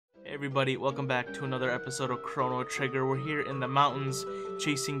Everybody, welcome back to another episode of Chrono Trigger. We're here in the mountains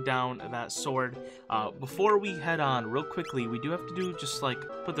chasing down that sword. Before we head on, real quickly, we do have to do just like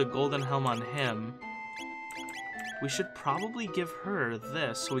put the golden helm on him. We should probably give her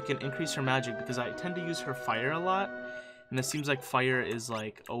this so we can increase her magic, because I tend to use her fire a lot, and it seems like fire is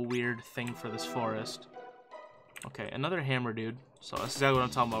like a weird thing for this forest. Okay, another hammer, dude. So that's exactly what I'm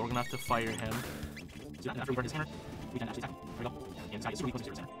talking about. We're gonna have to fire him. So after we burn his hammer, we can actually attack him. There we go. And it's super close to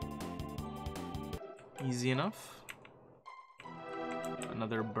the center. Easy enough.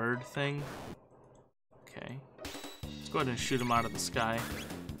 Another bird thing. Okay. Let's go ahead and shoot him out of the sky.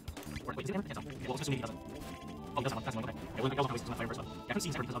 Wait, is it hammer? Well, let's assume he doesn't. Oh, he doesn't. That's one. Okay. I wasn't going to fire first one. Yeah, I haven't seen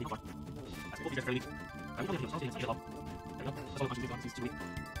his hammer because I'll be quick. That's cool. He's fairly weak. I will probably hit him. There we go. That's all the punches he's too weak.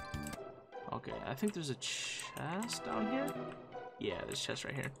 Okay, I think there's a chest down here. Yeah, there's a chest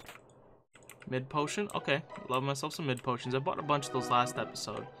right here. Mid potion. Okay, love myself some mid potions. I bought a bunch of those last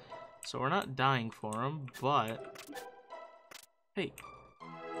episode, so we're not dying for them. But hey,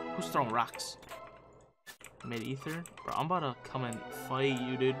 who's throwing rocks? Mid ether, bro. I'm about to come and fight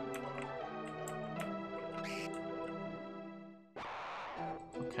you, dude.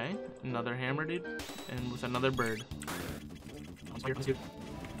 Okay, another hammer, dude, and with another bird. Okay,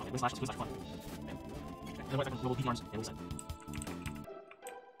 slash one.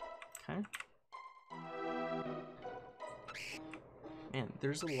 Okay. Man,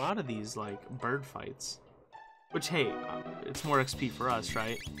 there's a lot of these like bird fights, which hey, it's more XP for us,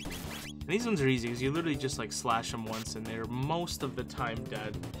 right? And these ones are easy because you literally just like slash them once and they're most of the time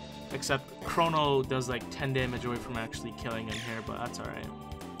dead, except Chrono does like 10 damage away from actually killing him here, but that's all right.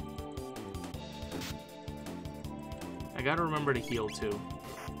 I gotta remember to heal too.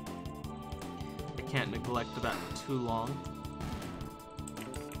 I can't neglect that too long.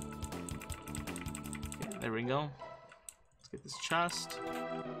 Okay, there we go. Let's get this chest.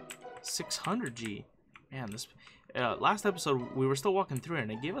 600 G. Man, this last episode we were still walking through it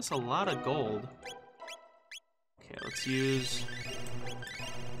and it gave us a lot of gold. Okay, let's use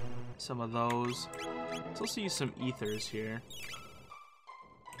some of those. Let's also use some ethers here.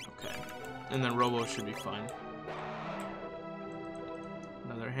 Okay, and then Robo should be fine.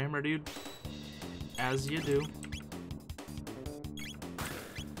 Another hammer, dude. As you do.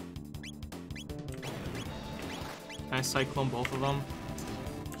 Can I cyclone both of them?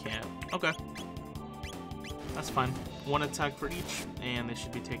 Can't. Okay. That's fine. One attack for each, and they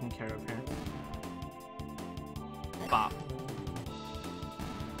should be taken care of here. Bop.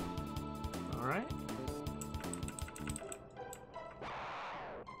 Alright.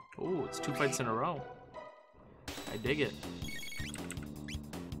 Ooh, it's 2 fights in a row. I dig it.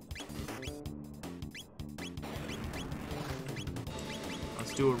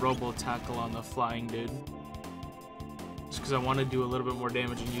 Let's do a robo tackle on the flying dude. Just because I want to do a little bit more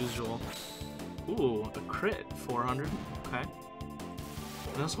damage than usual. Ooh, a crit, 400. Okay.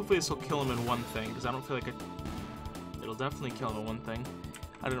 And then hopefully this will kill him in one thing, because I don't feel like it'll definitely kill him in one thing.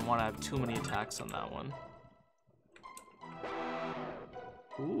 I didn't want to have too many attacks on that one.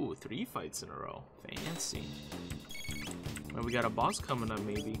 Ooh, 3 fights in a row. Fancy. Well, we got a boss coming up,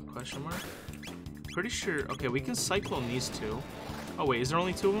 maybe? Question mark? Pretty sure. Okay, we can cyclone these two. Oh wait, is there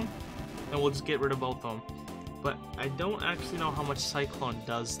only 2 of them? Then we'll just get rid of both of them. But I don't actually know how much Cyclone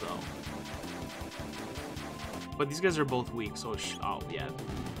does, though. But these guys are both weak, so oh, yeah.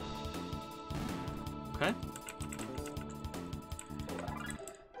 Okay.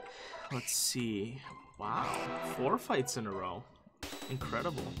 Let's see. Wow, 4 fights in a row.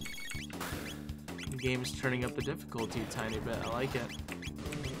 Incredible. The game is turning up the difficulty a tiny bit. I like it.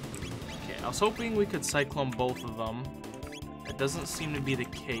 Okay, I was hoping we could Cyclone both of them. It doesn't seem to be the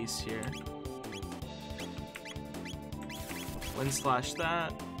case here. Wind slash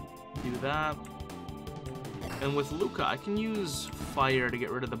that, do that. And with Luca, I can use fire to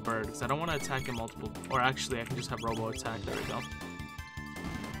get rid of the bird, because I don't want to attack him multiple. Or actually, I can just have Robo attack. There we go.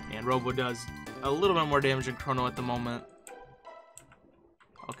 And Robo does a little bit more damage than Chrono at the moment.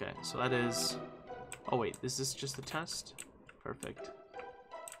 Okay, so that is... Oh wait, is this just a test? Perfect.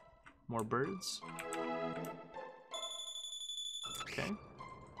 More birds. Okay.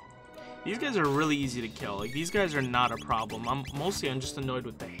 These guys are really easy to kill. Like, these guys are not a problem. I'm just annoyed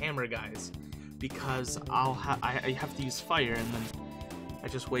with the hammer guys, because I have to use fire, and then I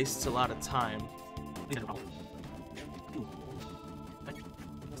just waste a lot of time.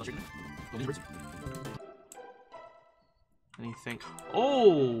 Anything?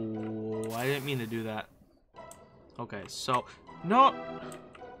 Oh, I didn't mean to do that. Okay, so no.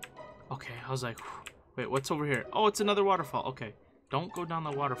 Okay, I was like, wait, what's over here? Oh, it's another waterfall. Okay. Don't go down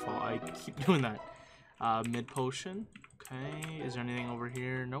the waterfall. I keep doing that. Mid potion. Okay, is there anything over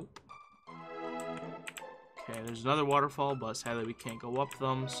here? Nope. Okay, there's another waterfall, but sadly we can't go up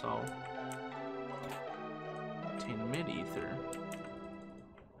them, so... Obtain mid-ether.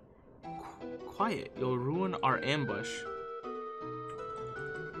 Quiet, you'll ruin our ambush.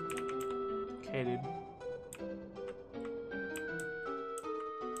 Okay, dude.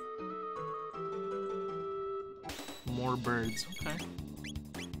 More birds, okay.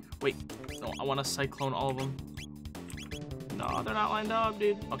 Wait, no, I want to cyclone all of them. No, they're not lined up,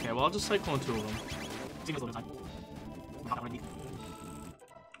 dude. Okay, well, I'll just cyclone 2 of them.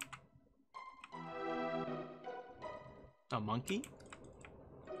 A monkey?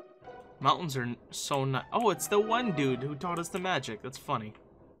 Mountains are so nice. Oh, it's the one dude who taught us the magic. That's funny.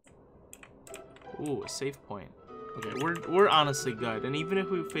 Ooh, a save point. Okay, we're honestly good. And even if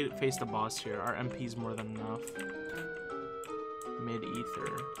we face the boss here, our MP's more than enough.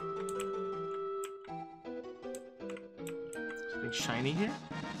 Mid-ether. Something shiny here?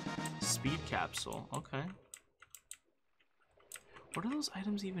 Speed capsule. Okay. What do those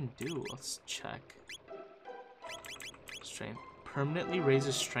items even do? Let's check. Strength. Permanently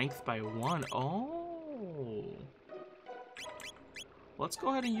raises strength by 1. Oh. Let's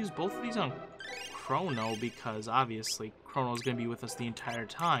go ahead and use both of these on Chrono, because obviously Chrono is going to be with us the entire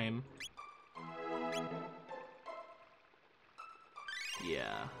time.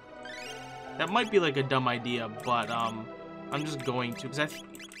 Yeah. That might be like a dumb idea, but I'm just going to, because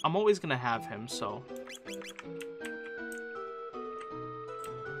I'm always going to have him, so.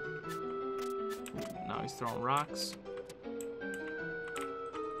 Now he's throwing rocks.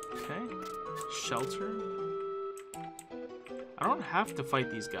 Okay. Shelter. I don't have to fight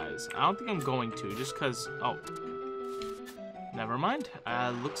these guys. I don't think I'm going to, just because... Oh. Never mind.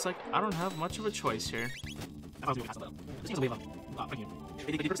 Looks like I don't have much of a choice here. Oh,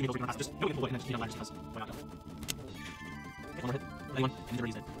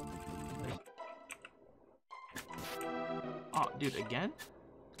 dude, again?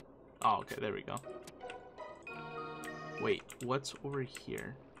 Oh, okay, there we go. Wait, what's over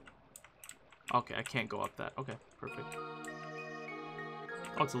here? Okay, I can't go up that. Okay, perfect.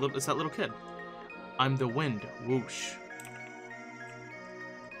 Oh, it's that little kid. I'm the wind, whoosh.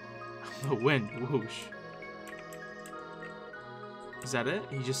 I'm the wind, whoosh. Is that it?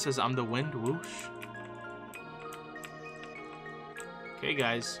 He just says, I'm the wind, whoosh. Okay,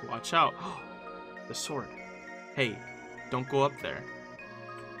 guys, watch out. The sword. Hey, don't go up there.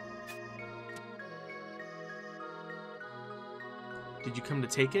 Did you come to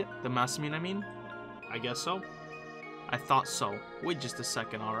take it? The Masa, I mean? I guess so. I thought so. Wait just a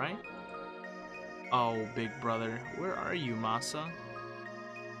second, alright? Oh, big brother. Where are you, Masa?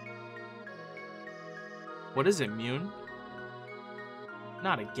 What is it, Mune?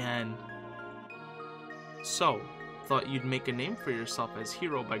 Not again. So, thought you'd make a name for yourself as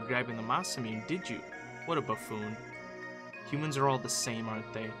hero by grabbing the Masa, did you? What a buffoon. Humans are all the same,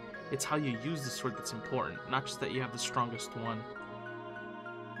 aren't they? It's how you use the sword that's important, not just that you have the strongest one.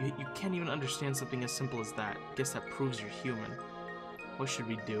 You can't even understand something as simple as that. Guess that proves you're human. What should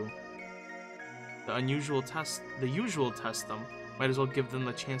we do? The usual test them. Might as well give them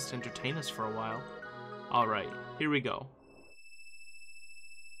the chance to entertain us for a while. Alright, here we go.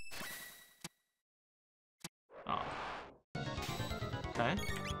 Oh. Okay.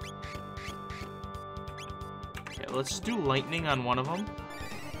 Okay, let's just do lightning on one of them.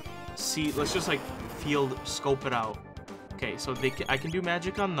 See, let's just like scope it out. Okay, so I can do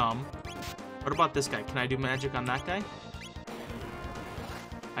magic on them. What about this guy? Can I do magic on that guy?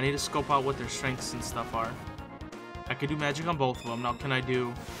 I need to scope out what their strengths and stuff are. I could do magic on both of them. Now, can I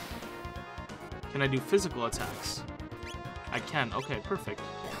do physical attacks? I can. Okay, perfect.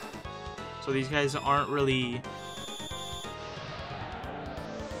 So these guys aren't really...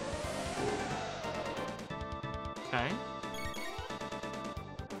 Okay.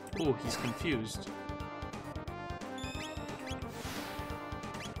 Oh, he's confused.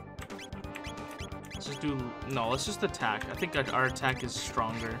 Let's just attack. I think our attack is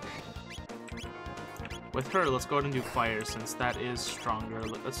stronger. With her, let's go ahead and do fire since that is stronger.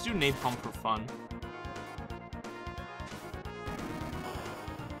 Let's do napalm for fun.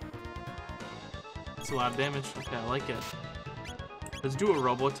 That's a lot of damage. Okay, I like it. Let's do a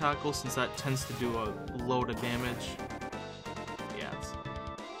robo tackle since that tends to do a load of damage. Yeah.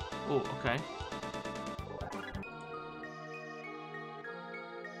 Oh, okay.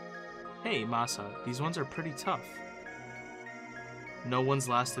 Hey, Masa, these ones are pretty tough. No one's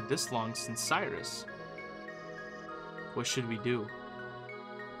lasted this long since Cyrus. What should we do?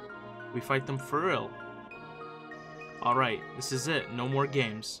 We fight them for real. Alright, this is it. No more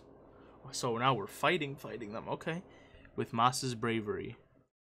games. So now we're fighting them. Okay. with Masa's bravery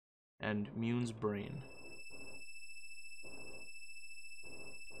and Mune's brain.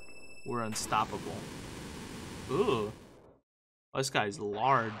 We're unstoppable. Ooh. Oh, this guy's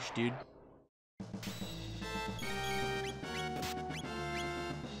large, dude.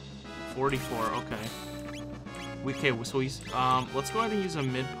 $44, okay. Okay, so he's, let's go ahead and use a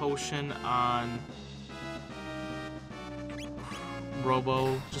mid potion on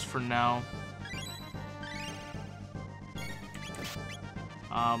Robo, just for now.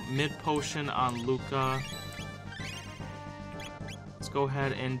 Mid potion on Luca. Let's go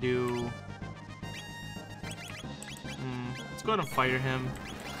ahead and do... let's go ahead and fire him.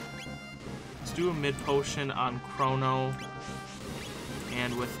 Let's do a mid potion on Chrono.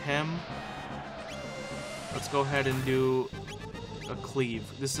 And with him, let's go ahead and do a cleave.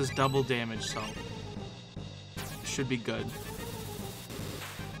 This is double damage, so it should be good.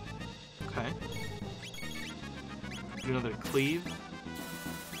 Okay. Do another cleave.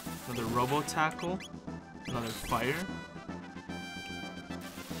 Another robo tackle. Another fire.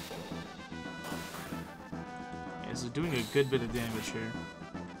 Yeah, this is doing a good bit of damage here.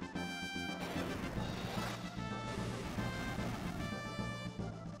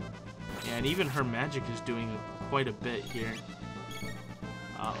 Yeah, and even her magic is doing quite a bit here.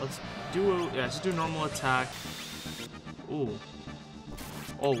 Let's do let's do normal attack. Ooh.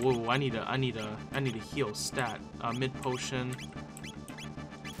 Oh, whoa! I need a heal stat. Mid potion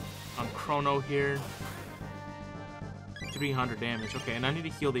on Chrono here. 300 damage. Okay, and I need to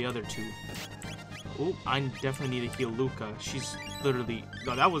heal the other two. Oh, I definitely need to heal Luca. She's literally...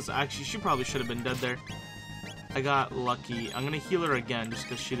 No, that was actually... She probably should have been dead there. I got lucky. I'm gonna heal her again just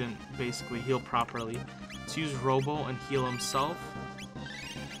because she didn't basically heal properly. Let's use Robo and heal himself.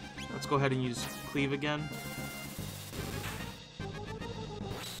 Let's go ahead and use Cleave again.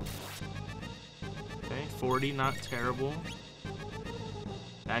 Okay, 40, not terrible.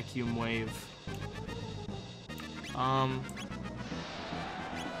 Vacuum Wave.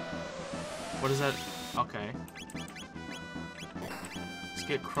 What is that? Okay. Let's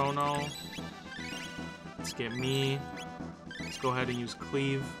get Chrono. Let's get me. Let's go ahead and use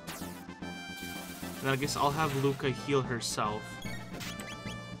Cleave. And I guess I'll have Luca heal herself.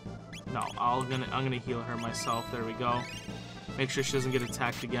 No, I'm gonna heal her myself. There we go. Make sure she doesn't get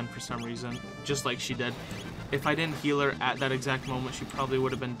attacked again for some reason, just like she did. If I didn't heal her at that exact moment, she probably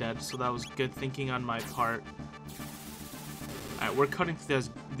would have been dead. So that was good thinking on my part. Alright, we're cutting through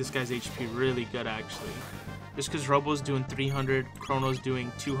this guy's HP really good, actually. Just because Robo's doing 300, Chrono's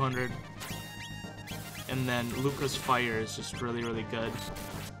doing 200. And then Luca's fire is just really, really good.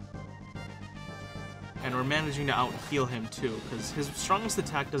 And we're managing to out-heal him too, because his strongest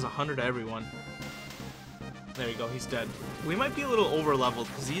attack does 100 to everyone. There you go, he's dead. We might be a little over-leveled,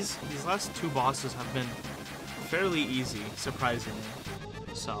 because these last two bosses have been fairly easy, surprisingly.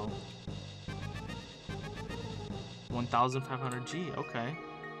 So... 1,500 G, okay.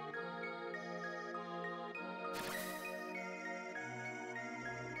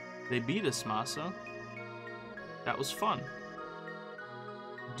 They beat us, Masa. That was fun.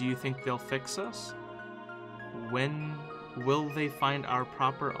 Do you think they'll fix us? When will they find our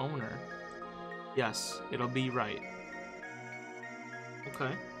proper owner? Yes, it'll be right.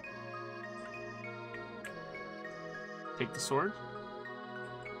 Okay. Take the sword.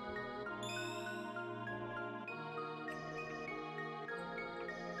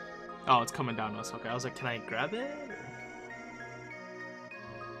 Oh, it's coming down to us. Okay, I was like, can I grab it? Or...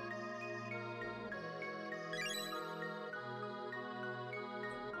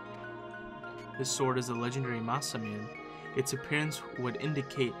 This sword is a legendary Masa man. Its appearance would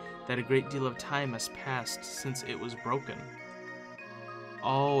indicate that a great deal of time has passed since it was broken.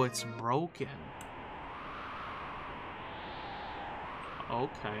 Oh, it's broken.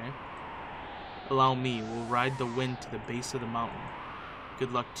 Okay. Allow me, we'll ride the wind to the base of the mountain.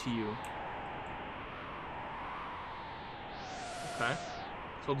 Good luck to you. Okay.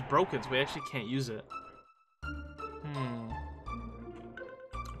 So it's broken, so we actually can't use it.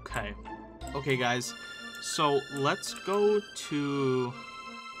 Okay. Okay, guys. So let's go to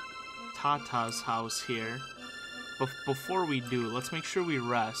Tata's house here. But before we do, let's make sure we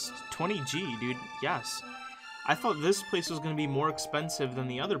rest. 20G, dude. Yes. I thought this place was going to be more expensive than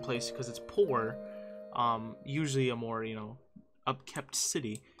the other place because it's poor. Usually a more, you know, upkept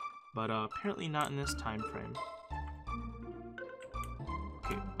city, but apparently not in this time frame.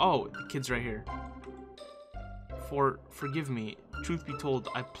 Okay. Oh, the kid's right here. Forgive me. Truth be told,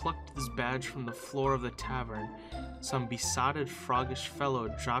 I plucked this badge from the floor of the tavern. Some besotted froggish fellow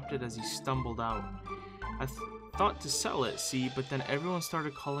dropped it as he stumbled out. I thought to sell it, see, but then everyone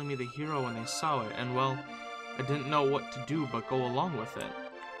started calling me the hero when they saw it, and well, I didn't know what to do but go along with it.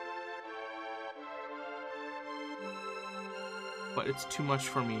 But it's too much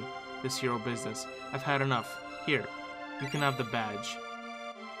for me, this hero business. I've had enough. Here, you can have the badge.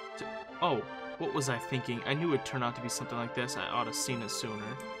 Oh, what was I thinking? I knew it'd turn out to be something like this. I ought to have seen it sooner.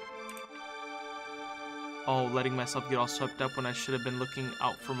 Oh, letting myself get all swept up when I should have been looking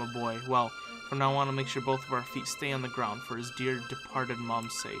out for my boy. Well, from now on, I'll make sure both of our feet stay on the ground for his dear departed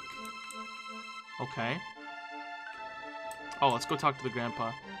mom's sake. Okay. Oh, let's go talk to the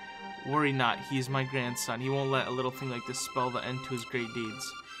grandpa. Worry not, he's my grandson. He won't let a little thing like this spell the end to his great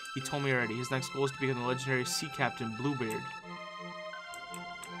deeds. He told me already, his next goal is to become the legendary sea captain Bluebeard.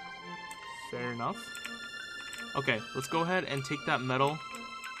 Fair enough. Okay, let's go ahead and take that medal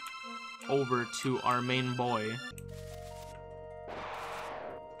over to our main boy.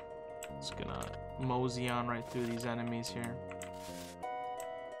 Just gonna mosey on right through these enemies here.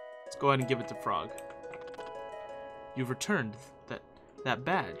 Let's go ahead and give it to Frog. You've returned that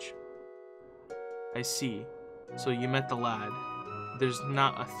badge. I see. So you met the lad. There's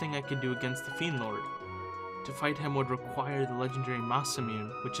not a thing I can do against the Fiend Lord. To fight him would require the legendary Masa,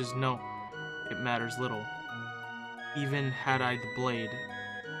 which is it matters little. Even had I the blade,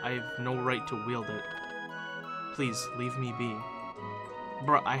 I have no right to wield it. Please, leave me be.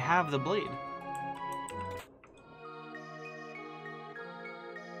 Bruh, I have the blade.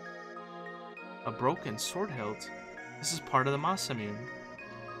 A broken sword hilt? This is part of the Masa.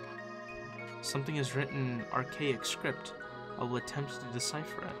 Something is written in archaic script. I will attempt to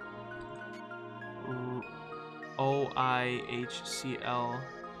decipher it. O-I-H-C-L...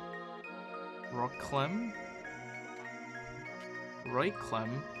 Roichlem?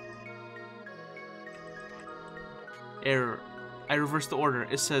 Roichlem? Error. I reversed the order.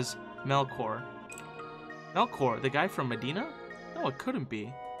 It says Melkor. Melkor, the guy from Medina? No, it couldn't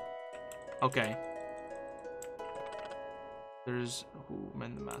be. Okay. There's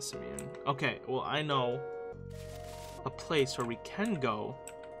mend the Masa. Okay, well I know a place where we can go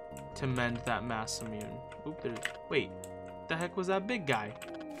to mend that Masa. Oop, wait, what the heck was that big guy?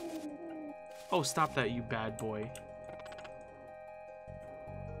 Oh, stop that, you bad boy.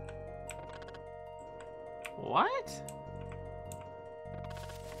 What?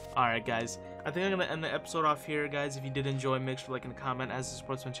 Alright guys, I think I'm going to end the episode off here, guys. If you did enjoy, make sure to like and comment as it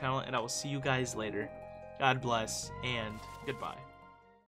supports my channel, and I will see you guys later. God bless, and goodbye.